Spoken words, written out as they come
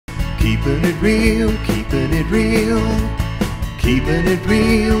Keeping it real, keeping it real. Keeping it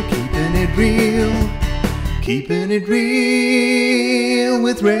real, keeping it real. Keeping it real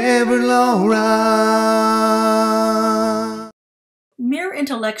with Reverend Laura. Mere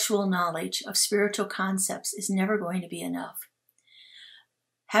intellectual knowledge of spiritual concepts is never going to be enough.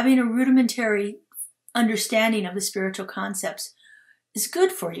 Having a rudimentary understanding of the spiritual concepts is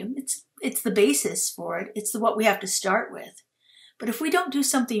good for you. It's the basis for it. It's what we have to start with. But if we don't do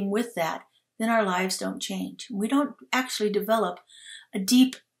something with that, then our lives don't change. We don't actually develop a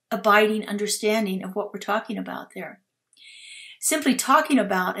deep, abiding understanding of what we're talking about there. Simply talking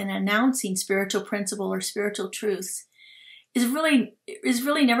about and announcing spiritual principle or spiritual truths is really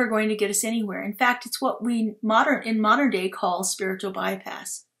never going to get us anywhere. In fact, it's what we in modern day call spiritual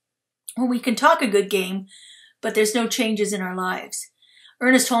bypass. When we can talk a good game, but there's no changes in our lives.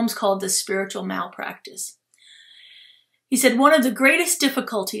 Ernest Holmes called this spiritual malpractice. He said, one of the greatest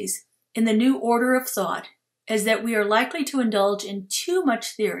difficulties in the new order of thought is that we are likely to indulge in too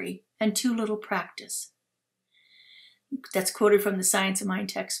much theory and too little practice. That's quoted from the Science of Mind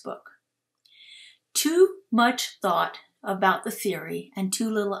textbook. Too much thought about the theory and too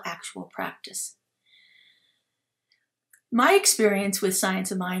little actual practice. My experience with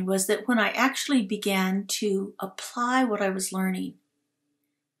Science of Mind was that when I actually began to apply what I was learning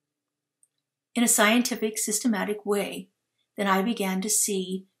in a scientific, systematic way, then I began to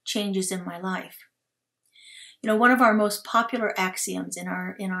see changes in my life. You know, one of our most popular axioms in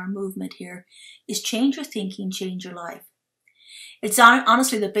our movement here is change your thinking, change your life. It's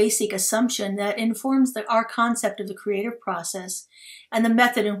honestly the basic assumption that informs our concept of the creative process and the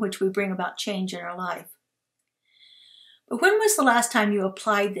method in which we bring about change in our life. But when was the last time you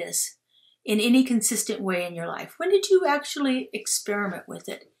applied this in any consistent way in your life? When did you actually experiment with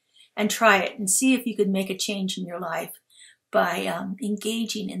it and try it and see if you could make a change in your life by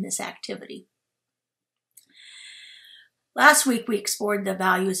engaging in this activity? Last week, we explored the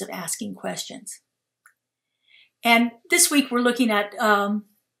values of asking questions. And this week, we're looking at,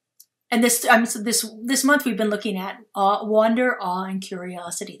 this month, we've been looking at wonder, awe, and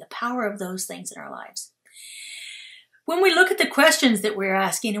curiosity, the power of those things in our lives. When we look at the questions that we're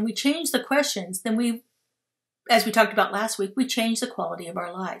asking and we change the questions, then as we talked about last week, we change the quality of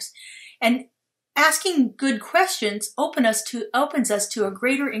our lives. And asking good questions opens us to a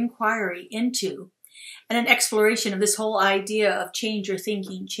greater inquiry into and an exploration of this whole idea of change your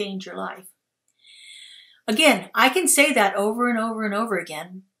thinking, change your life. Again, I can say that over and over and over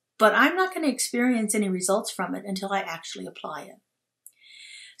again, but I'm not going to experience any results from it until I actually apply it.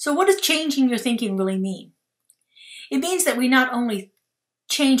 So what does changing your thinking really mean? It means that we not only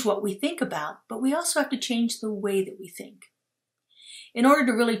change what we think about, but we also have to change the way that we think. In order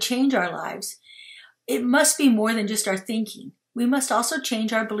to really change our lives, it must be more than just our thinking. We must also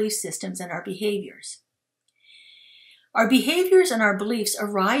change our belief systems and our behaviors. Our behaviors and our beliefs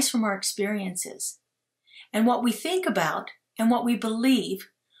arise from our experiences. And what we think about and what we believe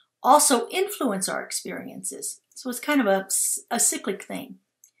also influence our experiences. So it's kind of a cyclic thing.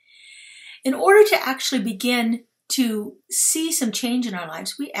 In order to actually begin to see some change in our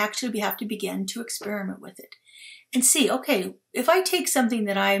lives, we actually have to begin to experiment with it and see, okay, if I take something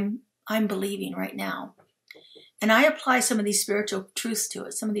that I'm believing right now, and I apply some of these spiritual truths to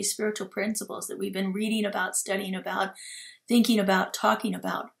it, some of these spiritual principles that we've been reading about, studying about, thinking about, talking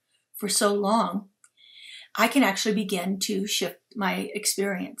about for so long, I can actually begin to shift my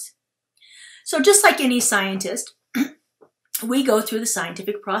experience. So just like any scientist, we go through the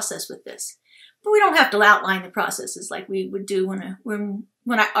scientific process with this. But we don't have to outline the processes like we would do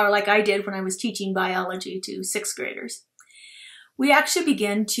like I did when I was teaching biology to sixth graders. We actually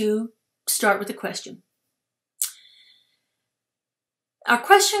begin to start with a question. Our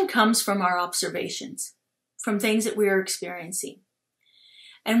question comes from our observations, from things that we are experiencing.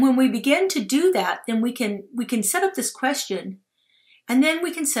 And when we begin to do that, then we can set up this question, and then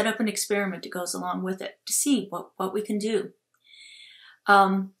we can set up an experiment that goes along with it to see what we can do.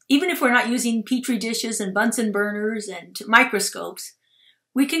 Even if we're not using petri dishes and Bunsen burners and microscopes,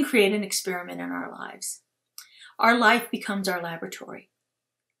 we can create an experiment in our lives. Our life becomes our laboratory.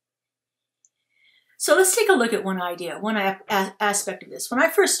 So let's take a look at one idea, one aspect of this. When I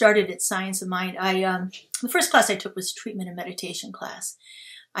first started at Science of Mind, the first class I took was treatment and meditation class.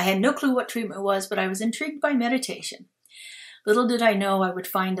 I had no clue what treatment was, but I was intrigued by meditation. Little did I know I would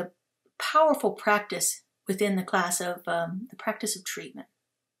find a powerful practice within the class of the practice of treatment.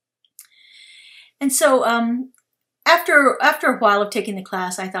 And so after a while of taking the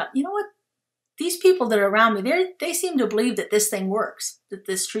class, I thought, you know what? these people that are around me, they seem to believe that this thing works, that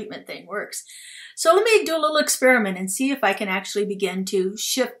this treatment thing works. So let me do a little experiment and see if I can actually begin to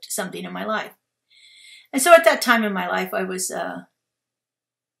shift something in my life. And so at that time in my life, I was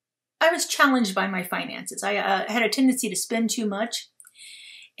challenged by my finances. I had a tendency to spend too much.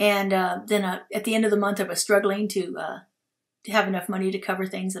 And then at the end of the month, I was struggling to have enough money to cover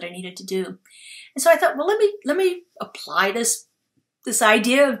things that I needed to do. And so I thought, well, let me apply this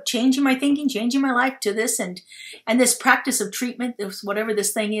idea of changing my thinking, changing my life to this and this practice of treatment, whatever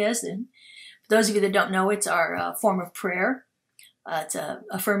this thing is. And for those of you that don't know, it's our form of prayer. It's a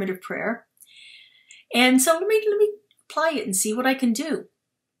affirmative prayer. And so let me apply it and see what I can do.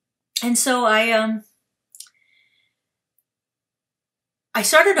 And so I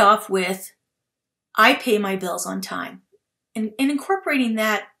started off with, I pay my bills on time, and incorporating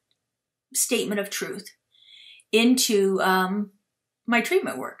that statement of truth into my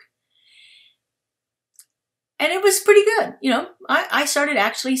treatment work. And it was pretty good. You know, I started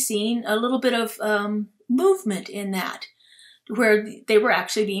actually seeing a little bit of movement in that, where they were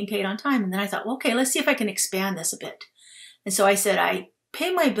actually being paid on time. And then I thought, well, okay, let's see if I can expand this a bit. And so I said, I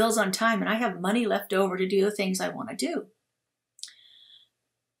pay my bills on time and I have money left over to do the things I want to do.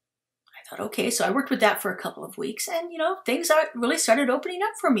 I thought, okay, so I worked with that for a couple of weeks, and, you know, things really started opening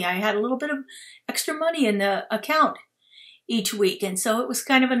up for me. I had a little bit of extra money in the account each week. And so it was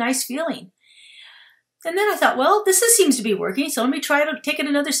kind of a nice feeling. And then I thought, well, this seems to be working. So let me try to take it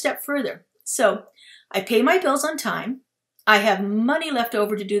another step further. So I pay my bills on time. I have money left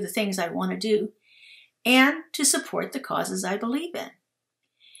over to do the things I want to do and to support the causes I believe in.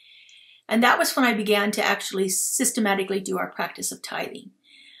 And that was when I began to actually systematically do our practice of tithing.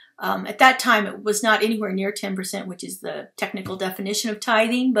 At that time, it was not anywhere near 10%, which is the technical definition of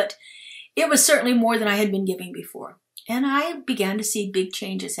tithing, but it was certainly more than I had been giving before. And I began to see big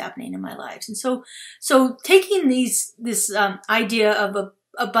changes happening in my lives. And so taking this idea of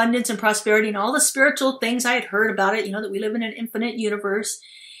abundance and prosperity and all the spiritual things I had heard about it, you know, that we live in an infinite universe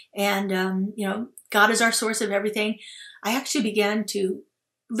and, you know, God is our source of everything, I actually began to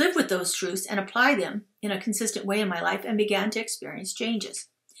live with those truths and apply them in a consistent way in my life and began to experience changes.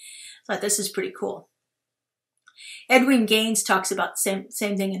 I thought this is pretty cool. Edwin Gaines talks about the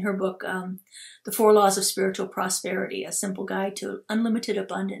same thing in her book, The 4 Laws of Spiritual Prosperity, A Simple Guide to Unlimited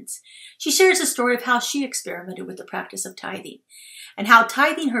Abundance. She shares a story of how she experimented with the practice of tithing and how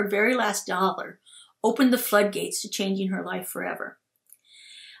tithing her very last dollar opened the floodgates to changing her life forever.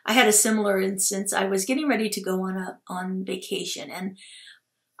 I had a similar instance. I was getting ready to go on vacation, and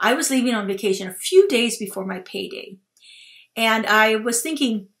I was leaving on vacation a few days before my payday. And I was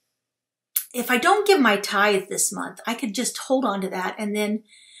thinking, if I don't give my tithe this month, I could just hold on to that. And then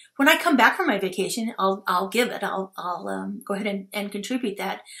when I come back from my vacation, I'll give it. I'll go ahead and contribute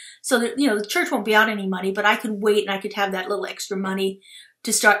that so that, you know, the church won't be out any money, but I could wait and I could have that little extra money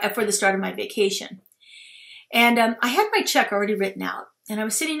to start for the start of my vacation. And I had my check already written out, and I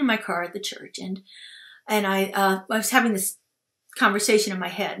was sitting in my car at the church, and I was having this conversation in my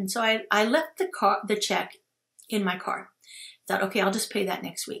head. And so I left the check in my car. Thought, okay, I'll just pay that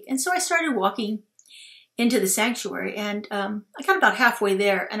next week. And so I started walking into the sanctuary, and I got about halfway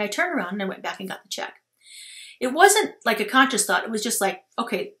there, and I turned around and I went back and got the check. It wasn't like a conscious thought. It was just like,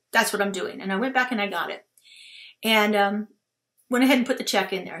 okay, that's what I'm doing. And I went back and I got it, and went ahead and put the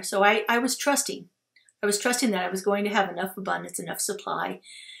check in there. So I was trusting. I was trusting that I was going to have enough abundance, enough supply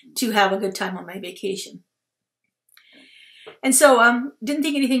to have a good time on my vacation. And so didn't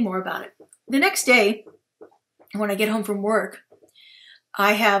think anything more about it. The next day, when I get home from work,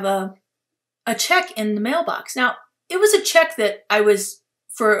 I have a check in the mailbox. Now, it was a check that I was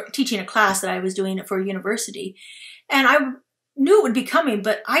for teaching a class that I was doing for a university, and I knew it would be coming,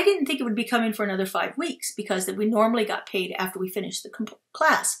 but I didn't think it would be coming for another 5 weeks because we normally got paid after we finished the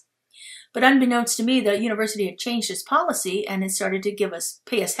class. But unbeknownst to me, the university had changed its policy and had started to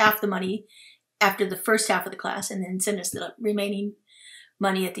pay us half the money after the first half of the class and then send us the remaining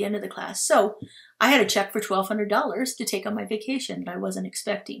money at the end of the class. So I had a check for $1,200 to take on my vacation that I wasn't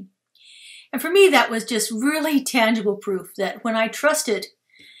expecting. And for me, that was just really tangible proof that when I trusted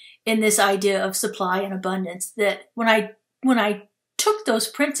in this idea of supply and abundance, that when I took those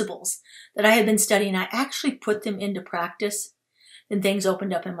principles that I had been studying, I actually put them into practice, and things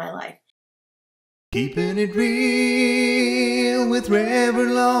opened up in my life. Keeping it real with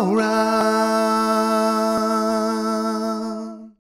Reverend Laura.